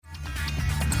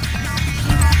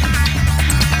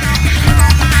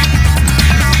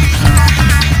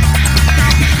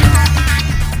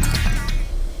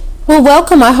Well,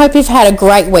 welcome. I hope you've had a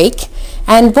great week.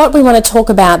 And what we want to talk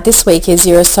about this week is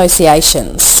your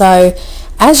associations. So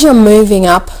as you're moving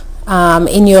up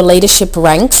in your leadership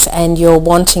ranks and you're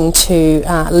wanting to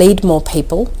lead more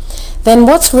people, then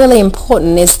what's really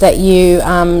important is that you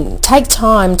take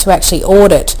time to actually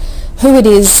audit who it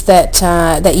is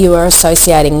that you are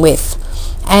associating with.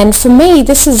 And for me,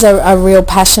 this is a real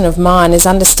passion of mine, is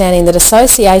understanding that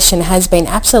association has been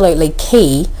absolutely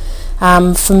key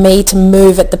for me to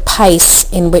move at the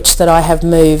pace in which that I have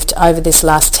moved over this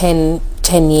last 10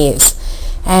 years.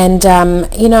 And,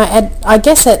 I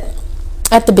guess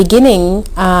at the beginning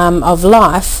of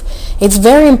life, it's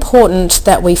very important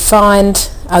that we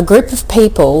find a group of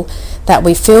people that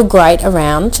we feel great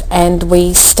around and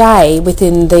we stay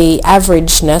within the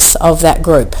averageness of that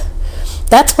group.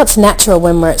 That's what's natural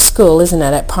when we're at school, isn't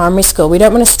it? At primary school, we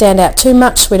don't want to stand out too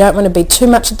much. We don't want to be too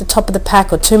much at the top of the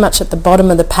pack or too much at the bottom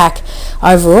of the pack.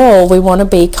 Overall, we want to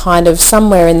be kind of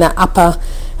somewhere in the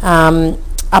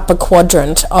upper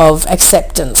quadrant of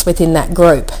acceptance within that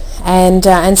group. And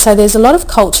so there's a lot of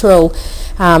cultural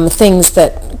things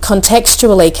that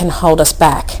contextually can hold us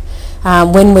back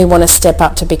when we want to step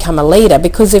up to become a leader.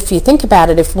 Because if you think about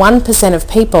it, if 1% of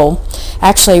people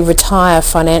actually retire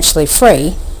financially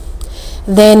free,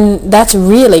 then that's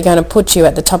really going to put you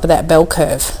at the top of that bell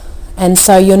curve. And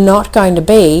so you're not going to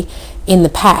be in the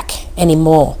pack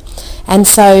anymore. And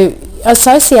so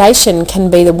association can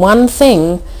be the one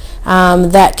thing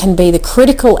that can be the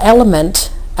critical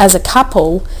element as a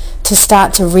couple to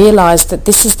start to realise that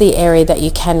this is the area that you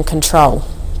can control.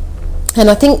 And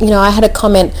I think, I had a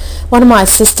comment, one of my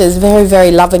sisters very,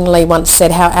 very lovingly once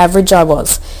said how average I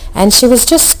was. And she was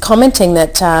just commenting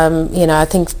that, I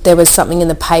think there was something in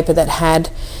the paper that had,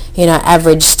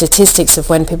 average statistics of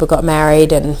when people got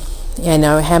married and,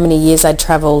 how many years I'd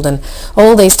travelled and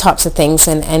all these types of things.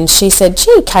 And she said,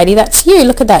 gee, Katie, that's you.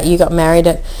 Look at that. You got married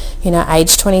at,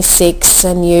 age 26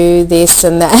 and you this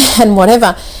and that and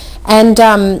whatever. And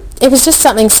it was just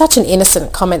such an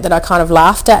innocent comment that I kind of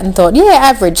laughed at and thought, yeah,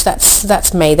 average,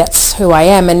 that's me, that's who I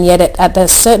am. And yet at a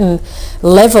certain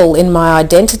level in my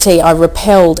identity, I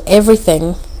repelled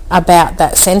everything about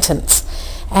that sentence.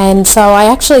 And so I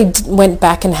actually went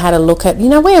back and had a look at,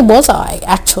 where was I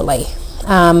actually?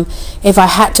 If I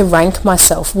had to rank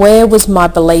myself, where was my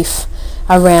belief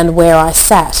around where I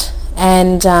sat?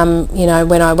 And,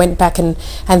 when I went back and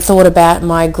thought about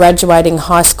my graduating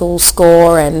high school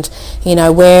score and,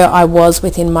 where I was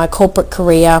within my corporate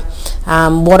career,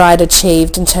 what I'd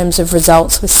achieved in terms of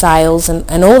results with sales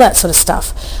and all that sort of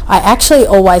stuff, I actually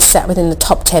always sat within the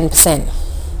top 10%.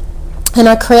 And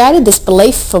I created this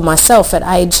belief for myself at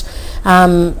age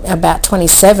about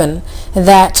 27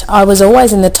 that I was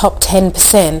always in the top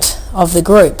 10% of the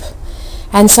group.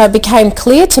 And so it became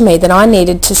clear to me that I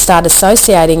needed to start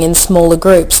associating in smaller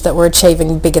groups that were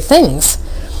achieving bigger things,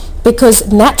 because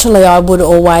naturally I would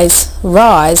always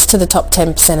rise to the top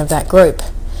 10% of that group.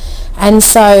 And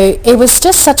so it was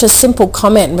just such a simple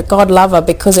comment, but God love her,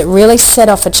 because it really set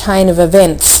off a chain of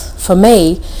events for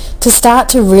me to start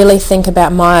to really think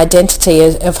about my identity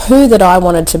of who that I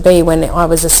wanted to be when I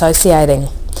was associating.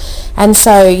 And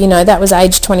so, that was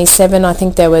age 27. I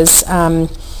think there was a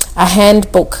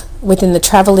handbook within the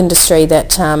travel industry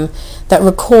that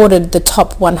recorded the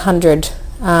top 100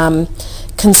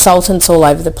 consultants all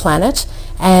over the planet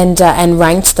and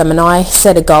ranked them. And I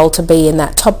set a goal to be in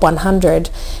that top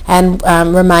 100 and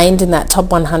remained in that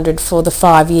top 100 for the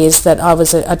 5 years that I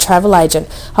was a travel agent.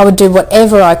 I would do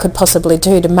whatever I could possibly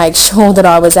do to make sure that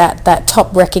I was at that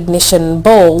top recognition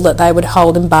ball that they would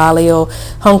hold in Bali or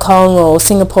Hong Kong or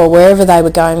Singapore, wherever they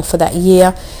were going for that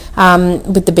year.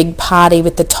 With the big party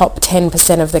with the top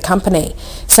 10% of the company.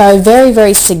 So very,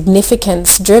 very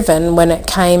significance driven when it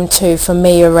came to, for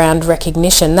me, around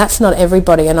recognition. That's not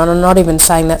everybody, and I'm not even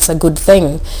saying that's a good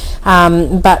thing.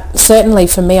 But certainly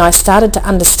for me, I started to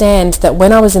understand that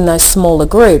when I was in those smaller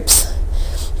groups,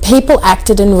 people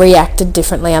acted and reacted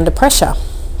differently under pressure.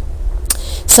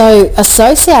 So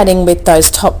associating with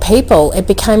those top people, it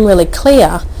became really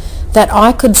clear that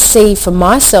I could see for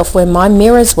myself where my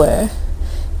mirrors were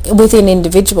within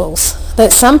individuals,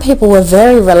 that some people were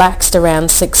very relaxed around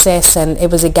success and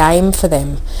it was a game for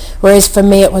them, whereas for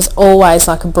me it was always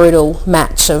like a brutal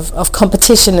match of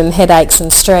competition and headaches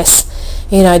and stress,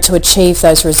 to achieve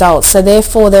those results. So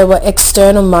therefore there were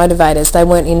external motivators, they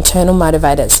weren't internal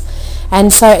motivators.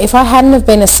 And so if I hadn't have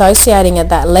been associating at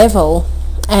that level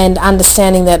and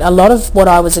understanding that a lot of what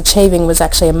I was achieving was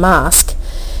actually a mask,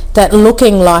 that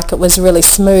looking like it was really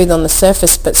smooth on the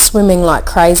surface but swimming like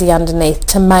crazy underneath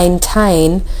to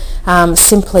maintain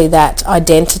simply that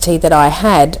identity that I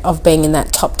had of being in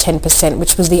that top 10%,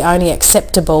 which was the only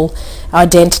acceptable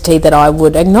identity that I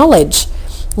would acknowledge.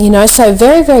 So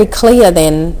very, very clear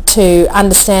then to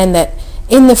understand that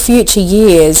in the future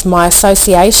years my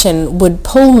association would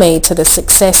pull me to the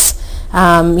success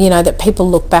that people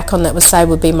look back on that would say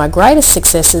would be my greatest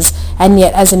successes, and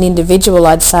yet as an individual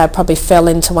I'd say I probably fell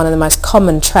into one of the most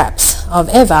common traps of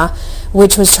ever,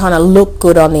 which was trying to look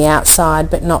good on the outside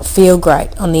but not feel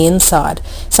great on the inside.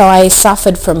 So I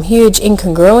suffered from huge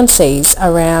incongruencies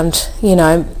around,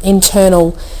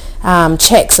 internal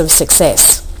checks of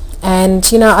success. And,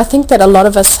 I think that a lot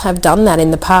of us have done that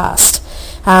in the past.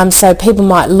 So people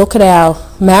might look at our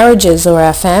marriages or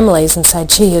our families and say,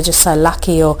 gee, you're just so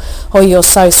lucky, or you're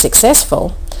so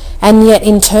successful. And yet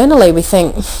internally we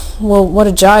think, well, what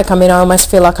a joke. I almost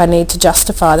feel like I need to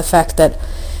justify the fact that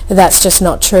that's just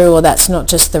not true, or that's not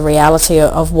just the reality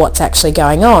of what's actually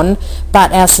going on.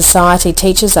 But our society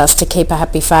teaches us to keep a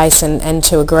happy face and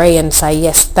to agree and say,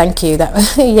 yes, thank you,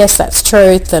 yes, that's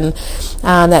truth, and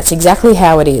that's exactly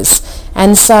how it is.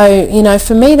 And so,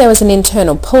 for me there was an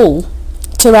internal pull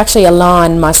to actually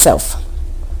align myself,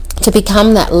 to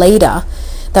become that leader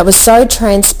that was so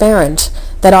transparent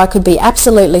that I could be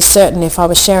absolutely certain if I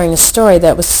was sharing a story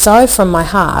that was so from my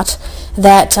heart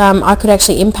that I could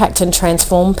actually impact and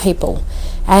transform people.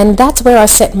 And that's where I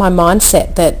set my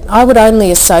mindset, that I would only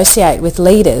associate with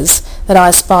leaders that I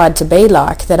aspired to be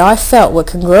like, that I felt were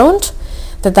congruent,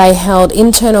 that they held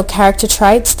internal character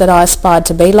traits that I aspired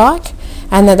to be like,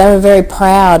 and that they were very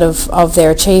proud of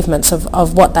their achievements,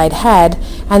 of what they'd had,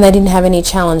 and they didn't have any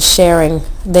challenge sharing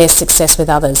their success with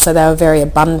others. So they were very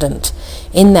abundant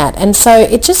in that. And so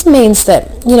it just means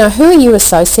that, who are you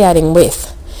associating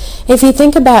with? If you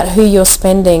think about who you're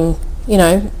spending,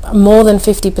 more than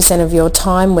 50% of your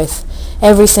time with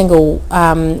every single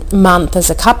month as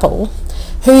a couple,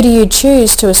 who do you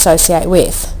choose to associate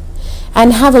with?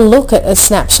 And have a look at a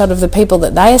snapshot of the people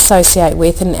that they associate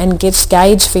with and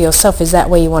gauge for yourself, is that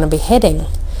where you want to be heading?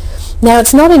 Now,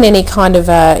 it's not in any kind of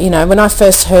when I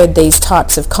first heard these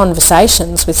types of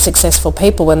conversations with successful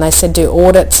people, when they said do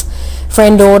audits,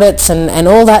 friend audits and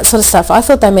all that sort of stuff, I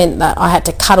thought they meant that I had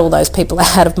to cut all those people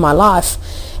out of my life.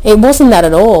 It wasn't that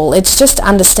at all. It's just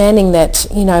understanding that,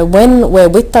 when we're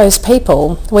with those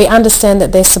people, we understand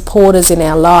that they're supporters in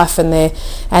our life and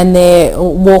they're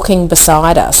walking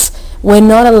beside us. We're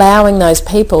not allowing those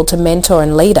people to mentor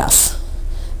and lead us,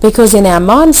 because in our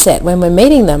mindset when we're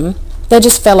meeting them, they're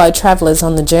just fellow travellers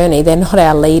on the journey. They're not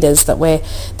our leaders that we're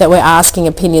asking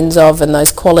opinions of and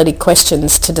those quality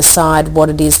questions to decide what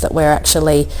it is that we're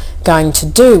actually going to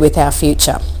do with our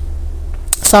future.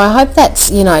 So I hope that's,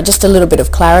 just a little bit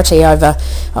of clarity over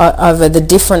the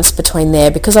difference between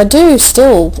there, because I do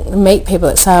still meet people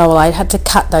that say, oh, well, I had to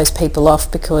cut those people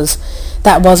off because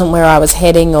that wasn't where I was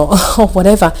heading, or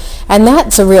whatever. And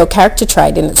that's a real character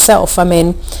trait in itself.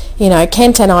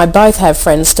 Kent and I both have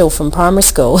friends still from primary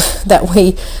school that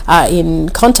we are in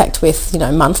contact with,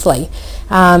 monthly.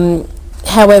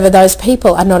 However, those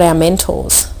people are not our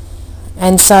mentors.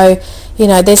 And so,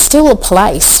 there's still a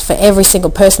place for every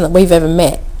single person that we've ever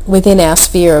met within our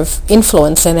sphere of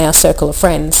influence and our circle of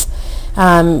friends.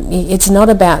 It's not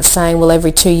about saying, well,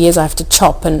 every 2 years I have to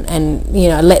chop and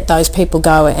let those people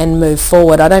go and move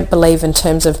forward. I don't believe in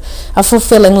terms of a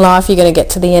fulfilling life. You're going to get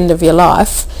to the end of your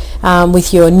life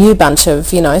with your new bunch of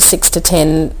 6 to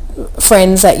 10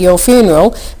 friends at your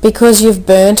funeral, because you've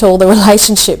burnt all the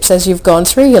relationships as you've gone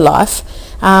through your life,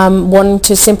 wanting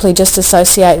to simply just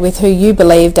associate with who you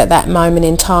believed at that moment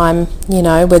in time,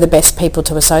 were the best people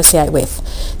to associate with.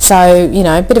 So,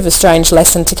 a bit of a strange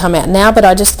lesson to come out now, but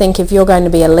I just think if you're going to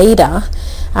be a leader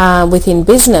within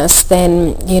business,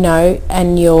 then,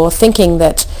 and you're thinking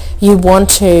that you want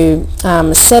to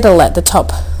settle at the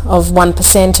top of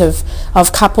 1%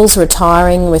 of couples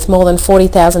retiring with more than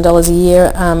 $40,000 a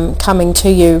year coming to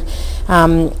you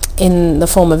in the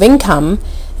form of income,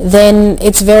 then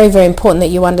it's very, very important that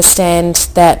you understand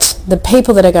that the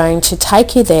people that are going to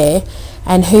take you there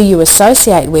and who you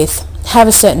associate with have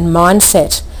a certain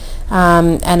mindset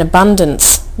and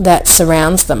abundance that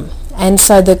surrounds them. And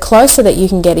so the closer that you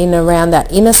can get in around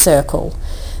that inner circle,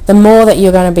 the more that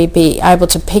you're going to be able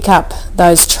to pick up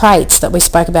those traits that we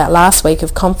spoke about last week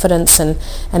of confidence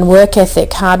and work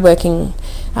ethic, hardworking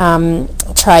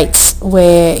traits,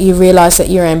 where you realise that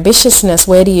your ambitiousness,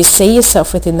 where do you see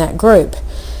yourself within that group?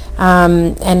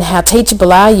 And how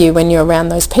teachable are you when you're around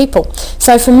those people?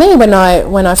 So for me, when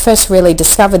I first really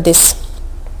discovered this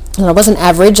and I wasn't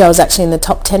average, I was actually in the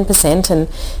top 10%,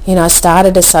 and I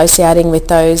started associating with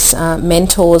those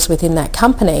mentors within that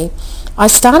company. I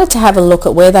started to have a look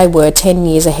at where they were 10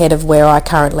 years ahead of where I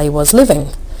currently was living,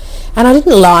 and I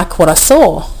didn't like what I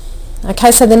saw.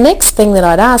 Okay, so the next thing that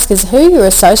I'd ask is who you're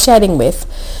associating with.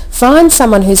 Find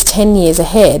someone who's 10 years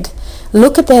ahead,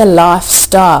 look at their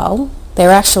lifestyle,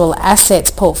 their actual assets,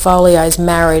 portfolios,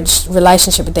 marriage,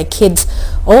 relationship with their kids,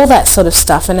 all that sort of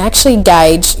stuff, and actually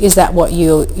gauge, is that what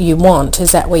you want?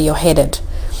 Is that where you're headed?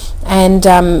 And,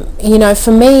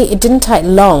 for me, it didn't take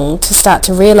long to start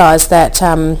to realise that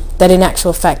in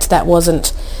actual fact that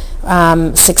wasn't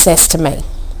success to me.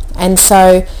 And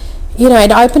so,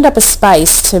 it opened up a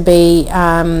space to be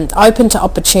open to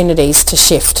opportunities to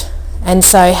shift. And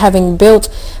so having built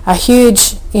a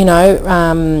huge,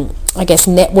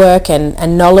 network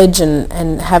and knowledge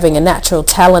and having a natural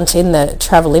talent in the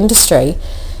travel industry,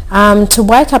 to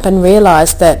wake up and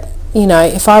realise that,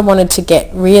 if I wanted to get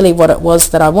really what it was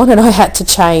that I wanted, I had to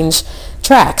change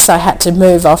tracks. I had to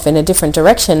move off in a different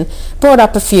direction. Brought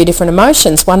up a few different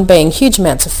emotions, one being huge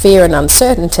amounts of fear and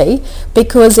uncertainty,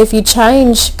 because if you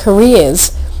change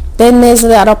careers, then there's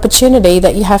that opportunity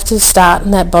that you have to start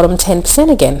in that bottom 10%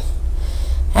 again.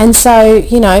 And so,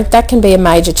 that can be a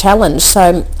major challenge.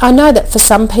 So I know that for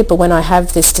some people, when I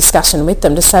have this discussion with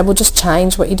them, to say, well, just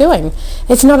change what you're doing,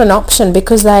 it's not an option,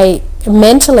 because they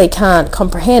mentally can't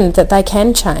comprehend that they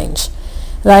can change.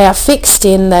 They are fixed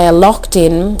in, they are locked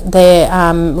in, their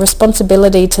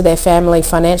responsibility to their family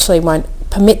financially won't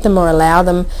permit them or allow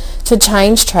them to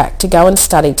change track, to go and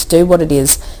study, to do what it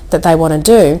is that they want to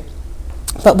do.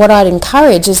 But what I'd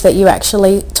encourage is that you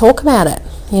actually talk about it.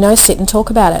 Sit and talk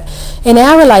about it. In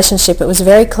our relationship, it was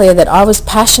very clear that I was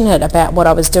passionate about what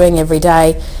I was doing every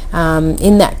day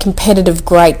in that competitive,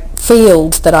 great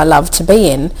field that I love to be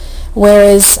in.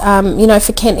 Whereas,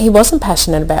 for Kent, he wasn't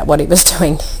passionate about what he was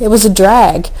doing. It was a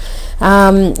drag.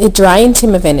 It drained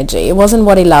him of energy. It wasn't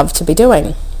what he loved to be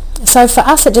doing. So for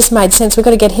us, it just made sense. We've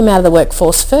got to get him out of the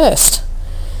workforce first.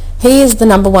 He is the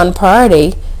number one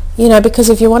priority, because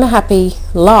if you want a happy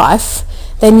life,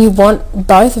 then you want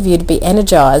both of you to be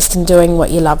energised and doing what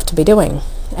you love to be doing.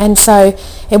 And so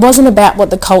it wasn't about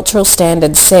what the cultural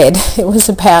standards said. It was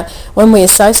about, when we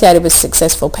associated with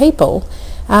successful people,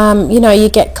 you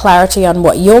get clarity on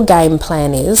what your game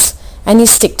plan is, and you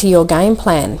stick to your game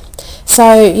plan.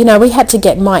 So, we had to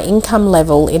get my income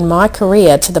level in my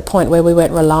career to the point where we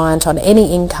weren't reliant on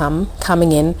any income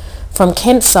coming in from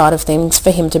Kent's side of things for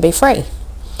him to be free.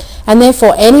 And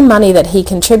therefore, any money that he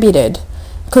contributed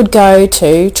could go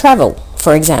to travel,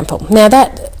 for example. Now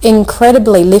that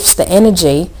incredibly lifts the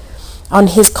energy on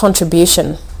his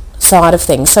contribution side of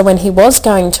things. So when he was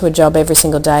going to a job every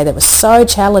single day that was so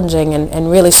challenging and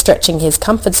really stretching his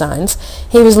comfort zones,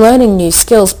 he was learning new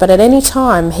skills, but at any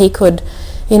time he could,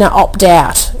 opt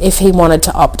out if he wanted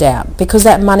to opt out, because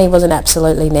that money wasn't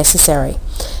absolutely necessary.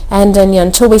 And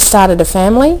until we started a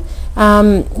family,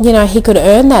 he could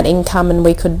earn that income and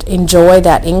we could enjoy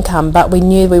that income, but we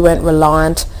knew we weren't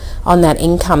reliant on that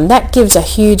income. That gives a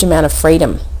huge amount of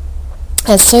freedom.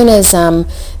 As soon as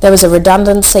there was a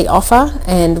redundancy offer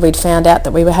and we'd found out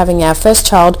that we were having our first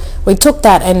child, we took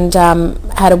that and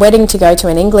had a wedding to go to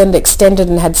in England, extended,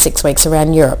 and had 6 weeks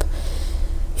around Europe.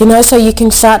 So you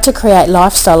can start to create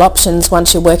lifestyle options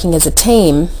once you're working as a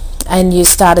team, and you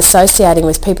start associating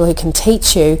with people who can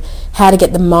teach you how to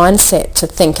get the mindset to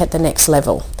think at the next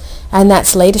level. And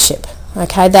that's leadership.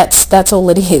 Okay, that's all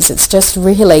it is. It's just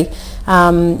really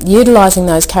utilising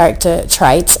those character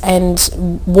traits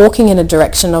and walking in a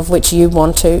direction of which you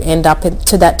want to end up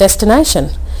to that destination.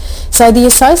 So the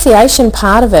association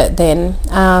part of it then,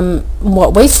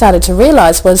 what we started to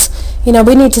realise was,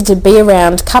 we needed to be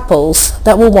around couples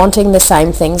that were wanting the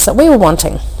same things that we were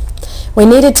wanting. We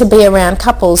needed to be around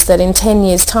couples that in 10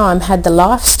 years' time had the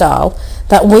lifestyle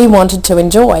that we wanted to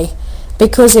enjoy.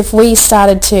 Because if we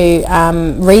started to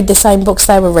read the same books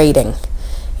they were reading,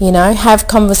 have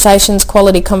conversations,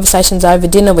 quality conversations over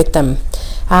dinner with them,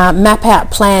 map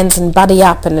out plans and buddy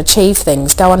up and achieve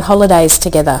things, go on holidays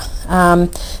together,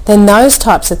 then those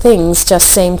types of things just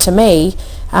seem to me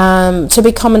to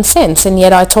be common sense. And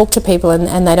yet I talk to people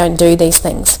and they don't do these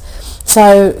things.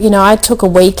 So, I took a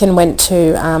week and went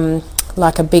to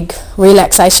like a big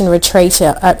relaxation retreat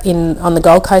on the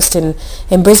Gold Coast in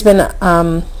Brisbane,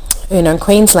 in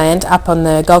Queensland, up on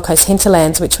the Gold Coast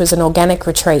hinterlands, which was an organic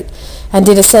retreat, and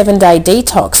did a 7-day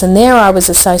detox. And there I was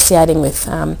associating with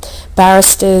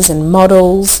barristers and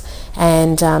models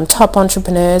and top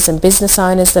entrepreneurs and business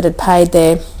owners that had paid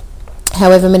their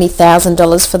however many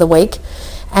 $1,000 for the week.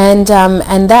 And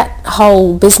that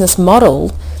whole business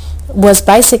model was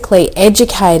basically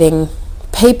educating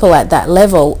people at that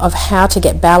level of how to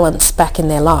get balance back in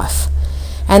their life.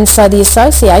 And so the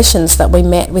associations that we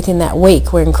met within that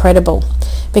week were incredible,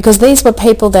 because these were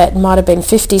people that might have been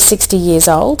 50, 60 years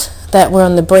old, that were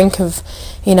on the brink of,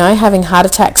 having heart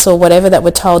attacks or whatever, that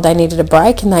were told they needed a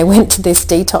break, and they went to this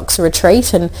detox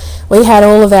retreat, and we had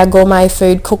all of our gourmet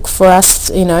food cooked for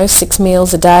us, 6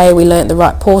 meals a day. We learnt the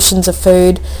right portions of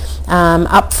food,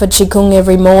 up for Qigong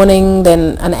every morning,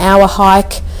 then an hour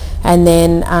hike, and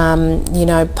then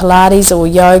Pilates or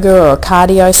yoga or a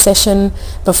cardio session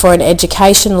before an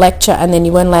education lecture, and then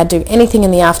you weren't allowed to do anything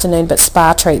in the afternoon but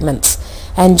spa treatments,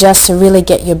 and just to really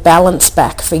get your balance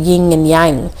back for yin and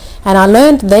yang. And I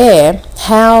learned there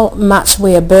how much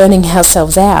we are burning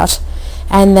ourselves out,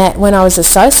 and that when I was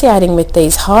associating with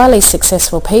these highly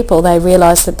successful people, they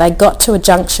realised that they got to a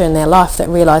juncture in their life that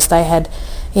realised they had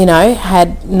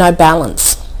no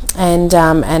balance, and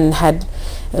had,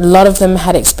 a lot of them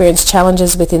had experienced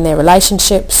challenges within their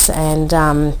relationships and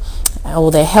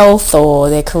or their health or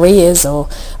their careers or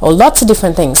lots of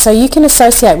different things. So you can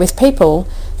associate with people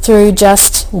through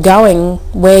just going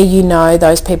where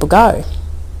those people go.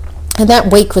 And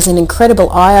that week was an incredible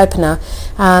eye-opener.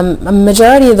 A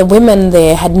majority of the women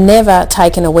there had never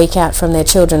taken a week out from their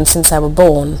children since they were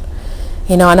born.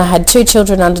 And I had 2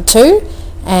 children under 2,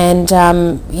 and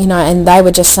and they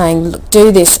were just saying, look,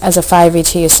 do this as a favour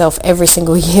to yourself every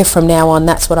single year from now on.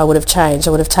 That's what I would have changed.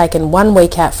 I would have taken 1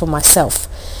 week out for myself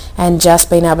and just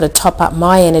been able to top up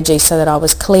my energy so that I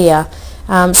was clear.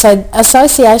 So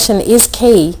association is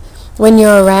key when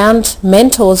you're around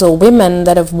mentors or women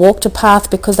that have walked a path,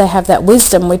 because they have that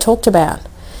wisdom we talked about.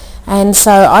 And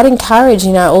so I'd encourage,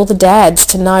 all the dads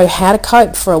to know how to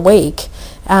cope for a week,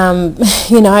 and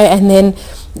then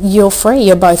you're free,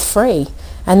 you're both free.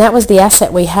 And that was the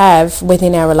asset we have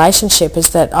within our relationship, is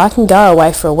that I can go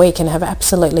away for a week and have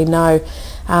absolutely no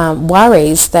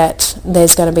worries that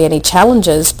there's going to be any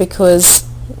challenges, because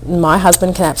my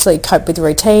husband can absolutely cope with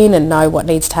routine and know what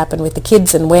needs to happen with the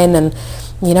kids and when, and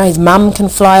his mum can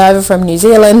fly over from New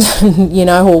Zealand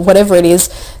or whatever it is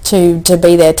to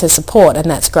be there to support,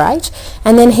 and that's great.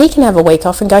 And then he can have a week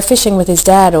off and go fishing with his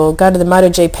dad, or go to the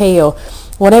MotoGP or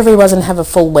whatever he was, and have a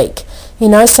full week.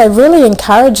 So really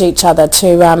encourage each other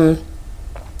to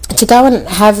go and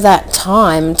have that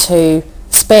time to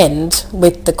spend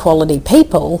with the quality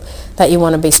people that you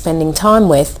want to be spending time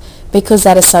with, because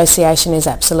that association is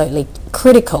absolutely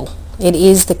critical. It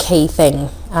is the key thing,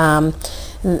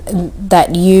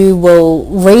 that you will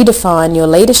redefine your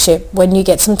leadership when you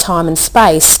get some time and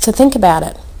space to think about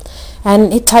it.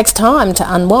 And it takes time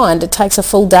to unwind. It takes a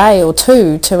full day or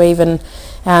 2 to even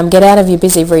get out of your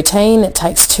busy routine. It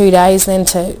takes 2 days then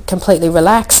to completely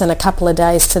relax, and a couple of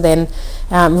days to then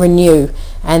renew,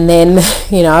 and then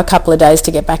a couple of days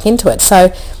to get back into it.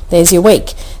 So there's your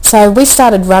week. So we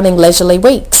started running leisurely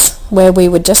weeks where we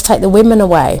would just take the women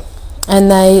away,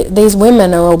 and these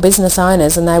women are all business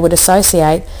owners, and they would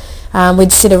associate.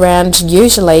 We'd sit around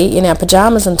usually in our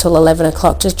pyjamas until 11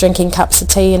 o'clock, just drinking cups of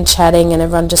tea and chatting, and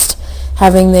everyone just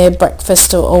having their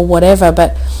breakfast or whatever.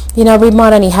 But we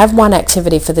might only have one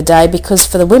activity for the day, because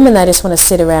for the women, they just want to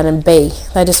sit around and be.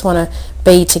 They just want to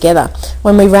be together.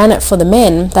 When we ran it for the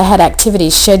men, they had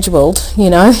activities scheduled,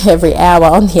 every hour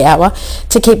on the hour,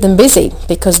 to keep them busy,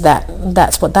 because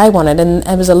that's what they wanted. And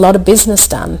there was a lot of business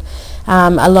done.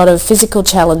 A lot of physical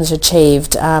challenge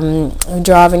achieved,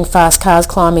 driving fast cars,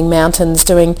 climbing mountains,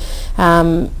 doing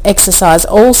exercise,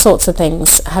 all sorts of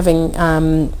things, having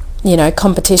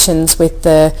competitions with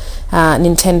the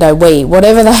Nintendo Wii.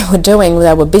 Whatever they were doing,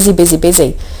 they were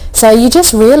busy. So you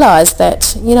just realise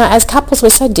that, as couples, we're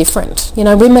so different.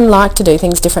 Women like to do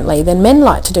things differently than men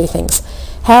like to do things.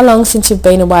 How long since you've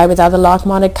been away with other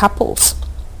like-minded couples?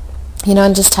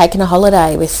 And just taking a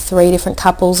holiday with 3 different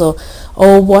couples, or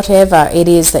whatever it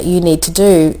is that you need to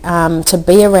do to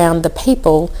be around the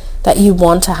people that you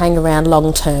want to hang around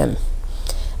long term.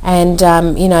 And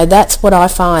that's what I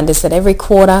find, is that every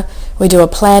quarter we do a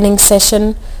planning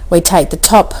session. We take the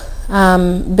top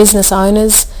business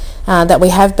owners that we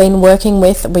have been working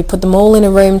with, we put them all in a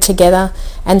room together,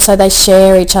 and so they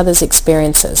share each other's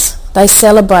experiences. They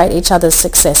celebrate each other's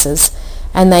successes,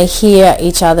 and they hear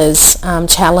each other's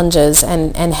challenges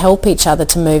and help each other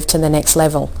to move to the next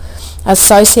level.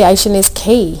 Association is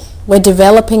key. We're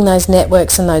developing those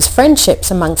networks and those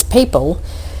friendships amongst people,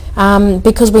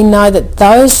 because we know that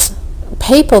those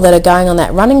people that are going on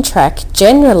that running track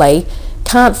generally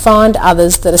can't find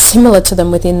others that are similar to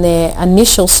them within their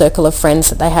initial circle of friends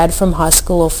that they had from high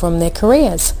school or from their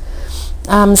careers.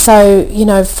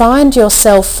 So, find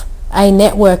yourself a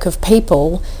network of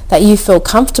people that you feel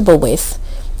comfortable with,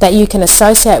 that you can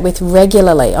associate with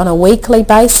regularly on a weekly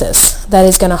basis, that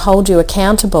is going to hold you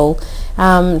accountable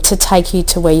to take you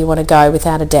to where you want to go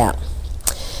without a doubt.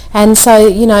 And so,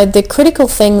 the critical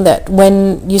thing that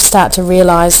when you start to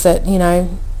realise that,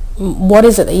 what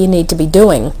is it that you need to be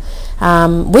doing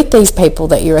with these people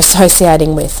that you're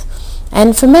associating with.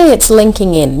 And for me, it's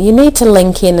linking in. You need to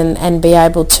link in and be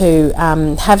able to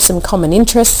have some common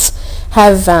interests,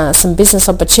 have some business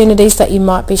opportunities that you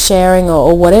might be sharing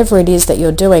or whatever it is that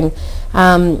you're doing,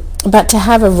 but to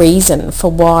have a reason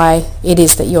for why it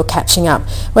is that you're catching up.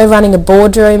 We're running a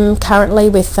boardroom currently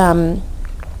with some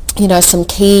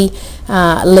key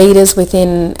leaders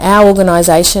within our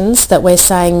organisations that we're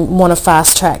saying want to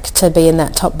fast track to be in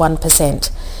that top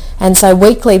 1%. And so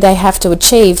weekly they have to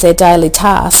achieve their daily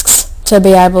tasks to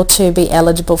be able to be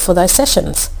eligible for those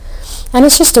sessions. And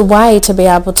it's just a way to be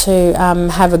able to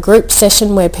have a group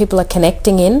session where people are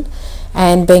connecting in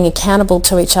and being accountable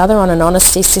to each other on an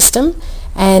honesty system,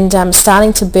 and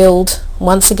starting to build,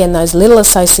 once again, those little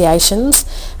associations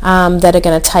that are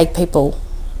going to take people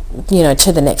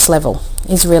to the next level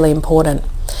is really important.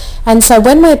 And so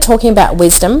when we're talking about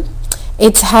wisdom,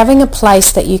 it's having a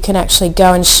place that you can actually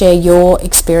go and share your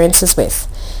experiences with.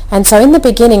 And so in the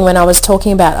beginning, when I was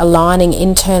talking about aligning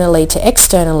internally to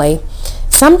externally,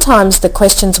 sometimes the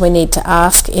questions we need to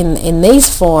ask in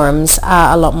these forums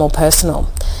are a lot more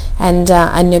personal. And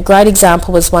a great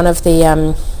example was one of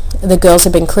the girls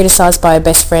had been criticised by her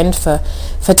best friend for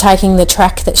taking the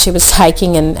track that she was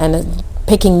taking and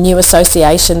picking new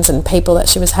associations and people that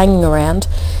she was hanging around.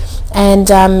 And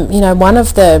one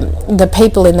of the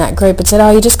people in that group had said,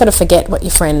 "Oh, you just got to forget what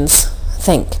your friends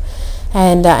think,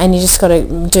 and you just got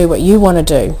to do what you want to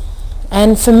do."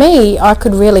 And for me, I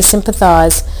could really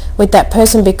sympathise with that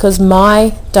person, because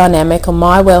my dynamic or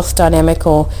my wealth dynamic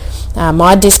or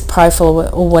my disc profile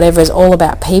or whatever is all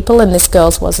about people, and this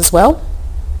girl's was as well.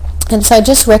 And so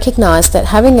just recognise that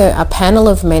having a panel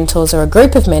of mentors or a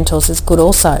group of mentors is good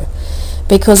also.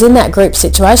 Because in that group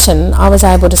situation, I was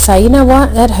able to say, you know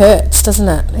what, that hurts, doesn't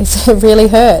it? It really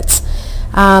hurts.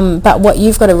 But what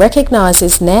you've got to recognise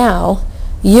is now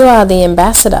you are the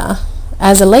ambassador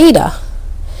as a leader.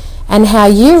 And how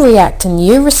you react and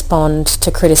you respond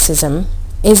to criticism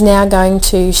is now going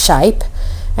to shape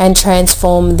and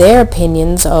transform their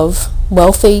opinions of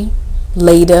wealthy,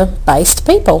 leader-based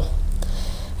people.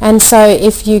 And so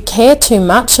if you care too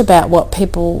much about what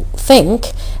people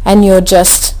think and you're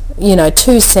just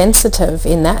too sensitive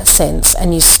in that sense,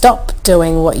 and you stop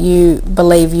doing what you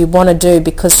believe you want to do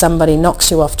because somebody knocks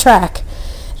you off track,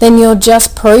 then you're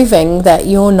just proving that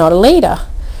you're not a leader.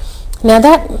 Now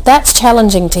that's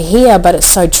challenging to hear, but it's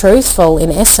so truthful in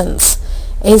essence,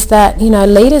 is that,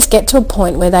 leaders get to a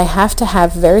point where they have to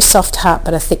have very soft heart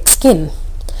but a thick skin.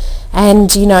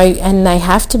 And, and they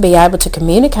have to be able to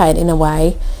communicate in a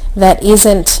way that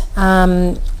isn't,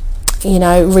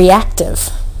 reactive.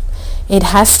 It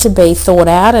has to be thought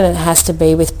out, and it has to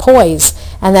be with poise,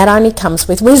 and that only comes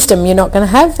with wisdom. You're not going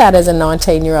to have that as a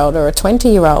 19-year-old or a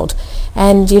 20-year-old.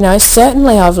 And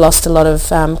certainly I've lost a lot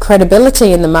of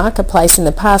credibility in the marketplace in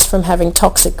the past from having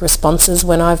toxic responses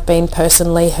when I've been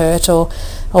personally hurt or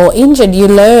injured. You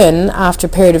learn after a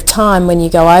period of time, when you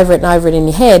go over it and over it in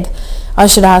your head, I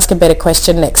should ask a better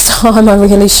question next time. I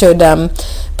really should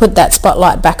put that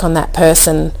spotlight back on that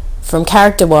person from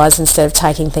character-wise instead of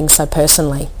taking things so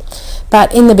personally.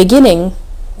 But in the beginning,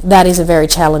 that is a very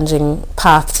challenging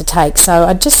path to take. So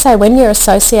I'd just say, when you're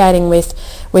associating with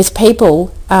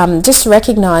people, just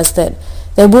recognise that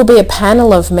there will be a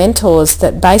panel of mentors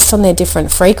that, based on their different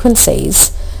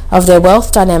frequencies of their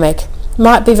wealth dynamic,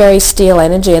 might be very steel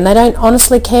energy, and they don't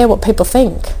honestly care what people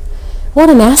think. What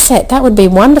an asset. That would be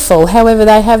wonderful. However,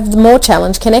 they have more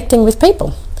challenge connecting with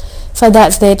people. So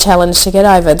that's their challenge to get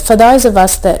over. For those of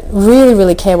us that really,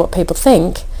 really care what people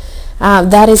think,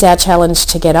 that is our challenge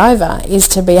to get over, is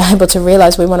to be able to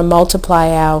realise we want to multiply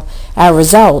our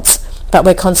results, but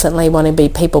we constantly want to be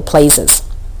people pleasers.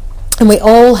 And we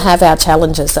all have our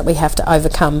challenges that we have to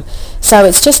overcome. So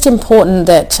it's just important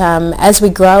that as we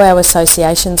grow our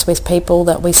associations with people,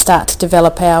 that we start to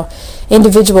develop our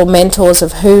individual mentors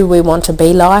of who we want to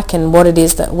be like and what it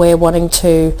is that we're wanting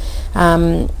to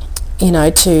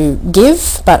to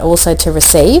give, but also to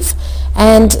receive,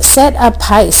 and set a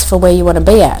pace for where you want to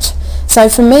be at. So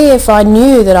for me, if I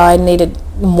knew that I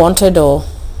wanted or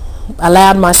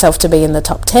allowed myself to be in the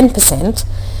top 10%,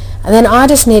 and then I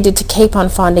just needed to keep on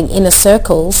finding inner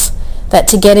circles that,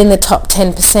 to get in the top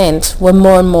 10%, were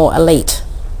more and more elite.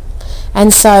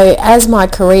 And so as my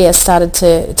career started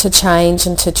to change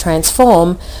and to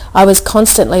transform, I was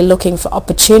constantly looking for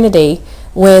opportunity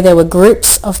where there were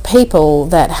groups of people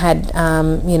that had,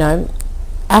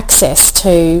 access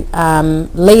to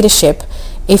leadership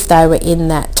if they were in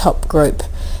that top group.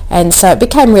 And so it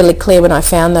became really clear when I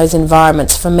found those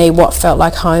environments for me what felt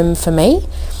like home for me.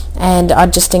 And I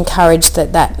just encourage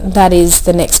that is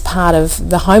the next part of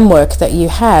the homework that you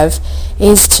have,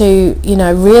 is to,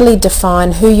 really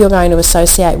define who you're going to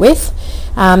associate with.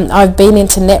 I've been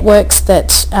into networks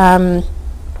that, that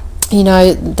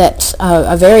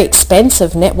are very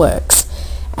expensive networks,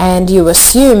 and you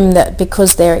assume that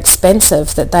because they're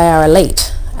expensive that they are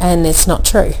elite, and it's not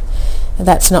true.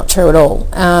 That's not true at all.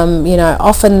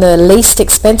 Often the least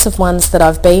expensive ones that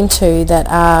I've been to that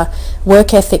are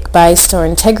work ethic based or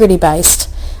integrity based,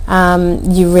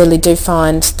 you really do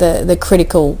find the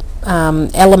critical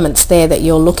elements there that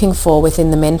you're looking for within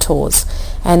the mentors.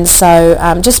 And so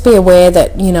just be aware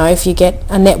that, if you get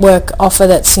a network offer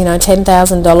that's,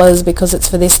 $10,000 because it's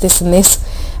for this, this and this,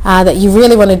 that you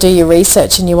really want to do your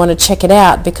research and you want to check it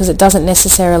out, because it doesn't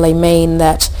necessarily mean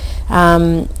that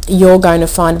you're going to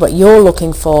find what you're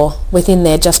looking for within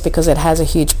there just because it has a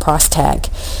huge price tag.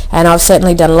 And I've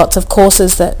certainly done lots of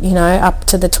courses that, up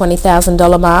to the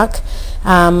 $20,000 mark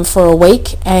for a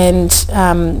week, and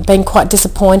been quite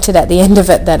disappointed at the end of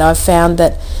it that I've found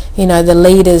that, the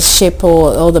leadership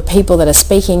or the people that are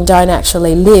speaking don't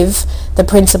actually live the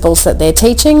principles that they're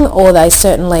teaching, or they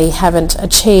certainly haven't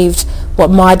achieved what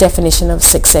my definition of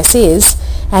success is.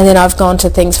 And then I've gone to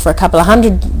things for a couple of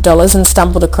 $100 and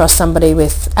stumbled across somebody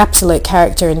with absolute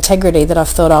character integrity that I've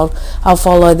thought I'll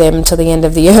follow them to the end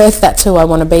of the earth. That's who I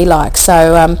want to be like.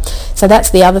 So that's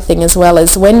the other thing as well,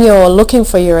 is when you're looking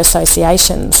for your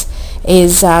associations,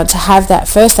 is to have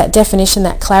that definition,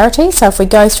 that clarity. So if we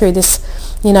go through this,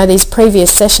 these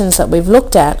previous sessions that we've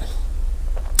looked at,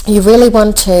 you really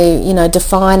want to,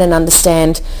 define and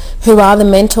understand who are the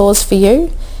mentors for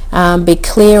you. Be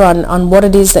clear on what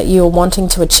it is that you're wanting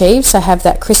to achieve, so have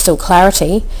that crystal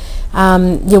clarity.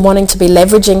 You're wanting to be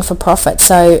leveraging for profit,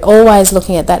 so always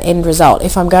looking at that end result.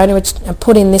 If I'm going to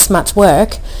put in this much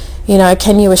work,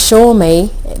 can you assure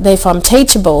me that if I'm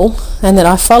teachable and that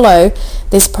I follow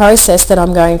this process that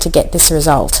I'm going to get this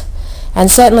result? And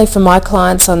certainly for my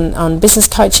clients on business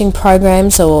coaching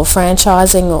programs or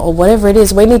franchising or whatever it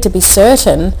is, we need to be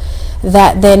certain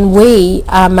that then we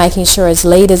are making sure as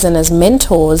leaders and as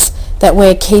mentors that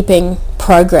we're keeping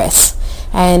progress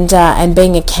and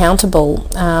being accountable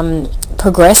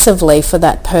progressively for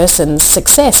that person's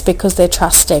success, because they're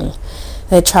trusting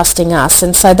us.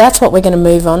 And so that's what we're going to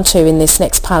move on to in this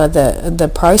next part of the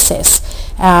process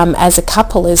as a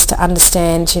couple, is to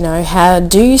understand, how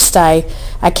do you stay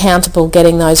accountable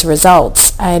getting those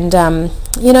results. And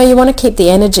you want to keep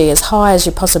the energy as high as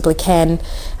you possibly can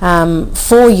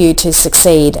for you to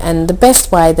succeed. And the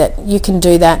best way that you can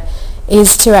do that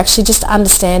is to actually just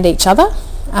understand each other,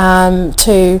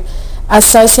 to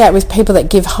associate with people that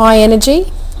give high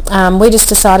energy. We just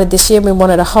decided this year we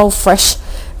wanted a whole fresh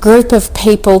group of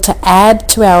people to add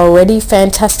to our already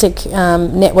fantastic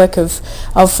network of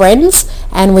friends,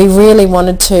 and we really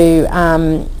wanted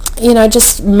to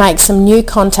just make some new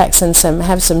contacts and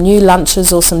have some new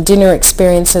lunches or some dinner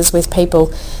experiences with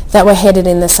people that were headed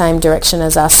in the same direction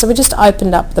as us. So we just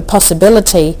opened up the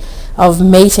possibility of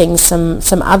meeting some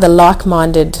other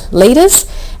like-minded leaders,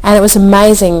 and it was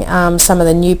amazing, some of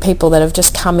the new people that have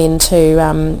just come into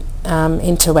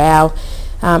our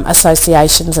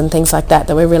associations and things like that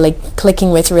we're really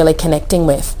clicking with, really connecting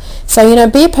with. So,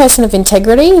 be a person of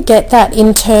integrity, get that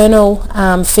internal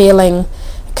feeling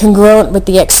congruent with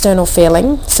the external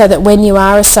feeling, so that when you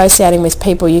are associating with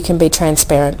people you can be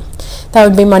transparent. That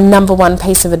would be my number one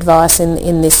piece of advice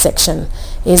in this section,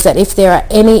 is that if there are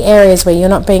any areas where you're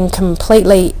not being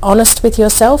completely honest with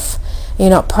yourself, you're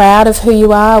not proud of who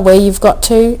you are, where you've got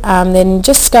to, then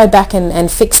just go back and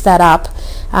fix that up.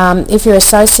 If you're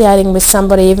associating with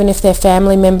somebody, even if they're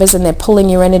family members and they're pulling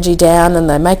your energy down and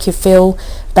they make you feel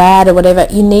bad or whatever,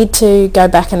 you need to go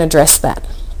back and address that.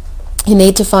 You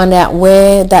need to find out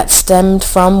where that stemmed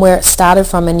from, where it started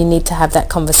from, and you need to have that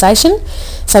conversation.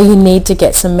 So you need to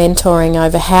get some mentoring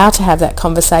over how to have that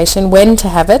conversation, when to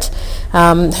have it,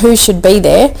 who should be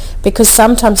there, because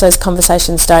sometimes those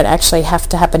conversations don't actually have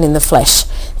to happen in the flesh.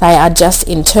 They are just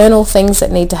internal things that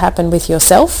need to happen with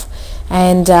yourself.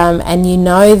 And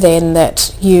then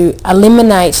that you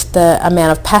eliminate the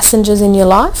amount of passengers in your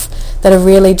life that are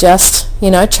really just,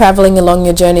 travelling along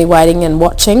your journey, waiting and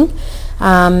watching,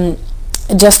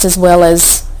 just as well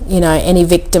as, any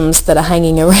victims that are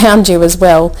hanging around you as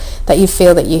well, that you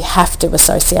feel that you have to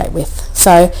associate with.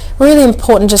 So really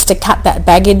important just to cut that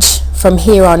baggage from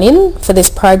here on in for this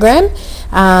program.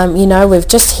 We've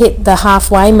just hit the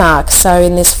halfway mark, so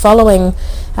in this following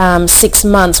 6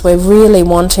 months we're really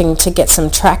wanting to get some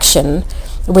traction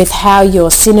with how you're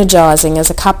synergizing as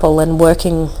a couple and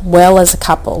working well as a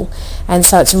couple. And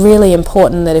so it's really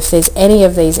important that if there's any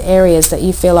of these areas that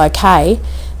you feel okay,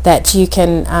 that you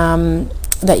can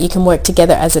work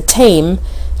together as a team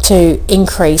to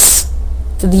increase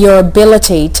your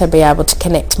ability to be able to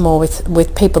connect more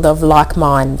with people of like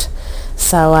mind.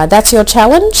 So that's your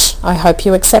challenge. I hope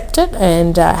you accept it,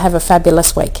 and have a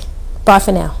fabulous week. Bye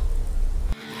for now.